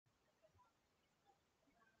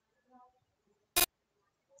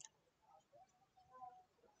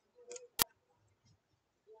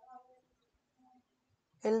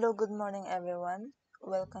Hello, good morning everyone.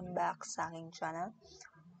 Welcome back sa aking channel.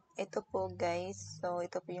 Ito po guys,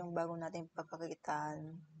 ito po yung bago nating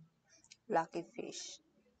pagkakitaan, Lucky Fish.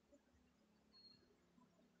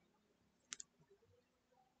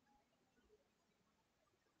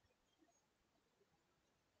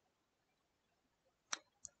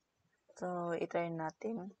 So, itry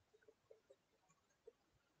natin.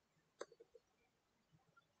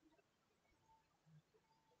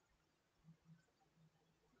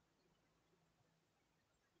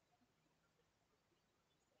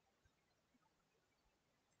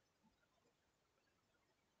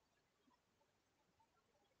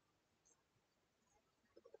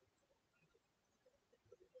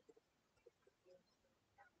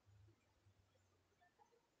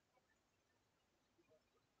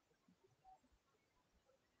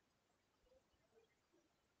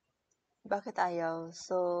 Bakit ayaw?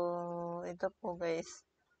 So, ito po guys.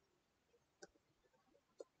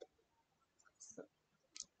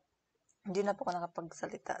 Hindi na po ako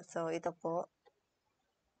nakapagsalita. So, ito po.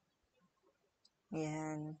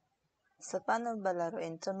 Yan. So, paano ba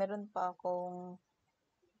laruin? So, meron pa akong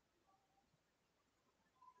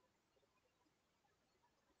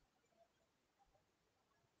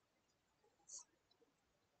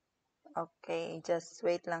okay, just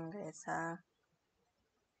wait lang guys ha.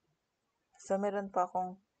 So, meron pa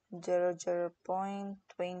akong 0.20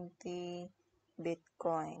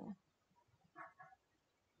 Bitcoin.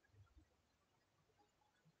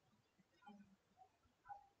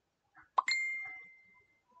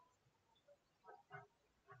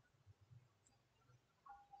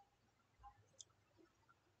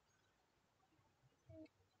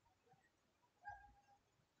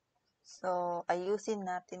 So, ayusin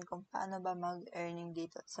natin kung paano ba mag-earning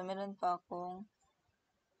dito. So, meron pa akong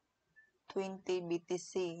 20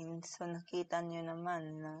 BTC. So, nakita nyo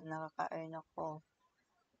naman na nakaka-earn ako.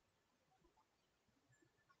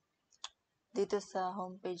 Dito sa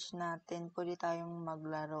homepage natin, pwede tayong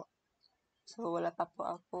maglaro. So, wala pa po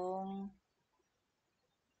akong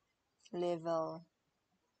level.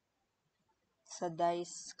 Sa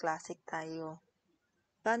Dice Classic tayo.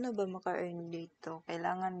 Paano ba maka-earn dito?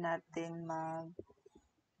 Kailangan natin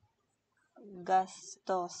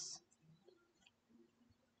mag-gastos.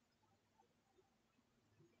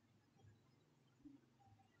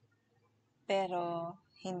 Pero,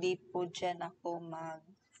 hindi po dyan ako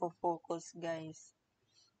mag-focus guys.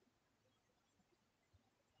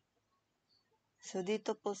 So,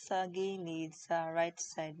 dito po sa gilid, sa right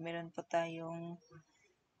side, meron po tayong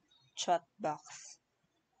chat box.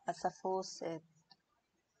 At sa faucet,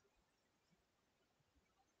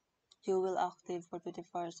 you will active for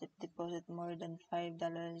 24 hours if deposit more than $5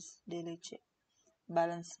 daily check.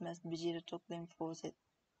 Balance must be zero to claim faucet.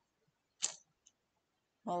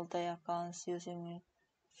 Multi-accounts using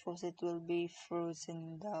faucet will be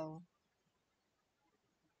frozen daw.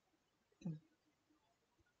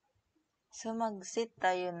 So, mag-set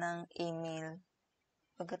tayo ng email.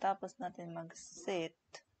 Pagkatapos natin mag-set,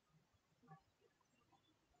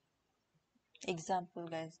 example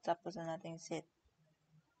guys, tapos na natin set.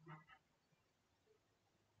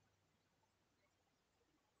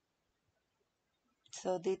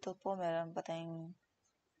 So, dito po meron pa tayong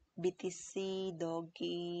BTC,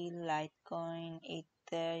 Doge, Litecoin,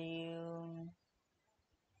 Ethereum,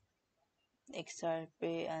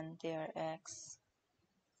 XRP, and TRX.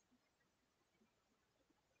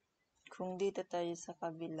 Kung dito tayo sa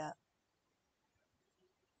kabila,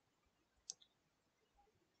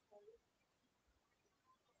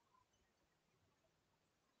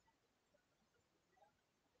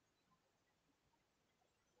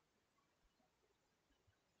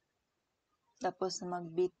 tapos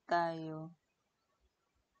mag-bid tayo,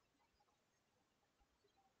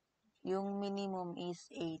 yung minimum is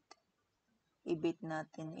 8. I-bid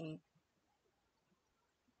natin 8.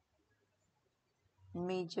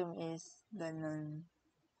 Medium is ganun.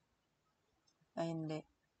 Ay, hindi.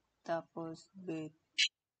 Tapos, bid.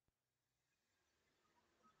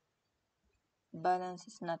 Balance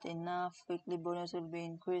is not enough. Weekly bonus will be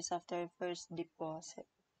increased after first deposit.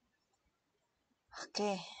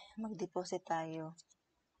 Okay, mag-deposit tayo.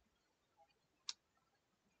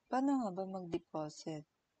 Paano nga ba mag-deposit?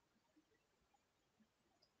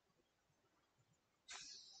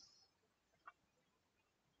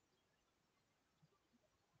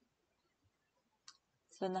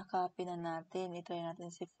 So, nakapin na natin. I-try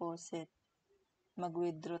natin si faucet.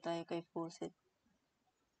 Mag-withdraw tayo kay faucet.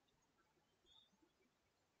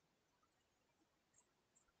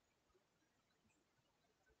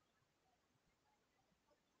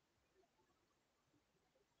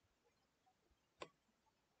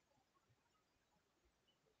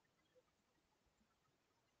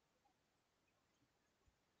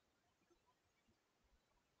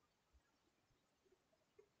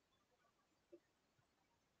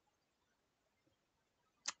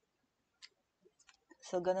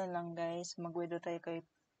 So, ganun lang guys. Mag-withdraw tayo kay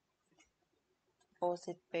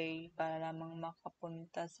Deposit Pay para lamang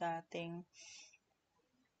makapunta sa ating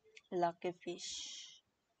Lucky Fish.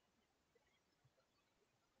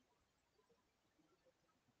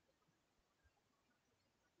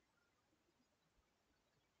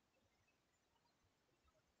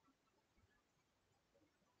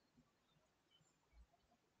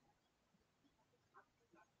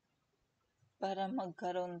 Para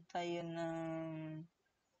magkaroon tayo ng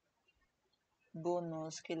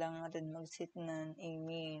bonus, kailangan natin mag-set ng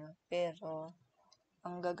email. Pero,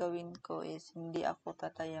 ang gagawin ko is, hindi ako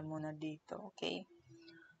tataya muna dito, okay?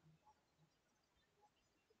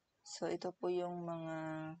 So, ito po yung mga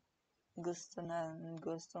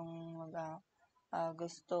gustong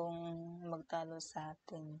magtalo sa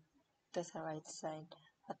atin. Ito sa right side.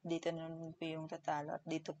 At dito naman po yung tatalo. At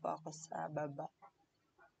dito po ako sa baba.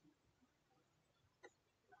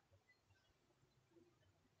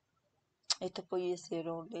 Ito po yung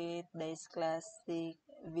Zero Roulette, Dice Classic,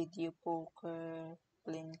 Video Poker,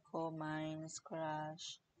 Plinko, Mines,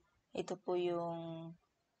 Crash. Ito po yung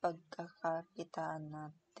pagkakakitaan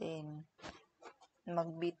natin.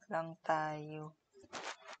 Mag-beat lang tayo.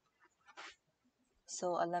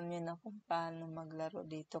 So, alam nyo na kung paano maglaro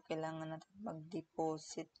dito. Kailangan natin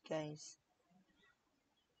mag-deposit, guys.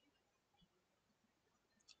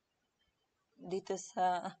 Dito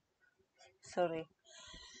sa... Sorry.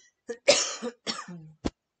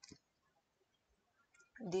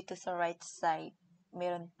 Dito sa right side,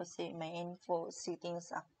 meron po may info,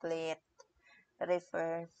 settings, affiliate,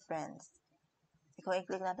 refer friends. Kung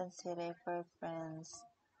i-click natin si refer friends,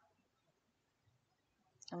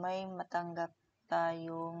 may matanggap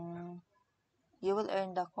tayong you will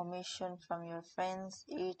earn the commission from your friends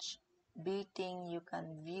each beating. You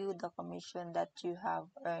can view the commission that you have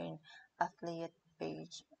earned affiliate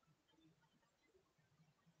page.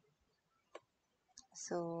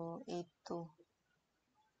 So,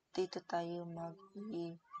 dito tayo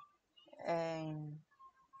mag-earn.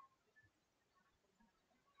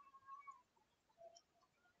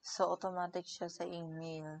 So, automatic siya sa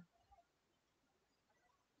email.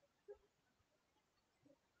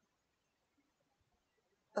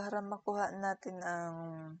 Para makuha natin ang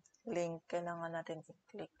link, kailangan natin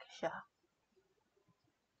i-click siya.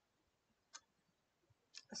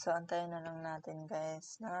 So, antayin na lang natin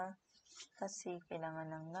guys na kasi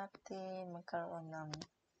kailangan lang natin magkaroon ng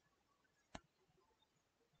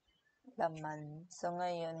laman. So,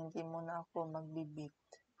 ngayon, hindi muna ako magbibit.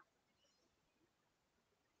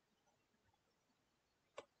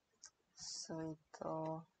 So,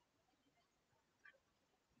 ito.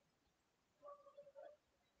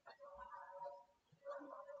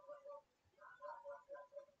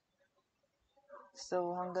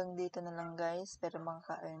 So, hanggang dito na lang guys. Pero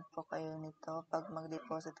makaka-earn po kayo nito pag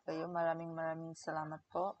mag-deposit kayo. Maraming salamat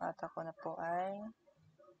po. At ako na po ay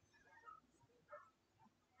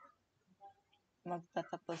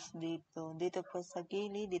magtatapos dito. Dito po sa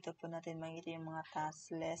gilid, dito po natin makikita yung mga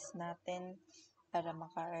task list natin para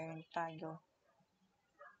maka-earn tayo.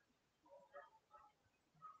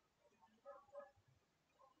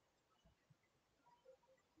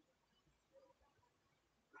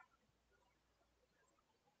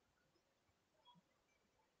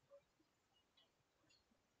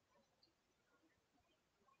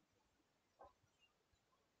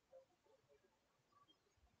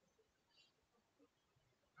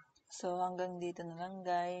 So, hanggang dito na lang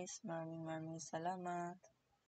guys. Maraming salamat.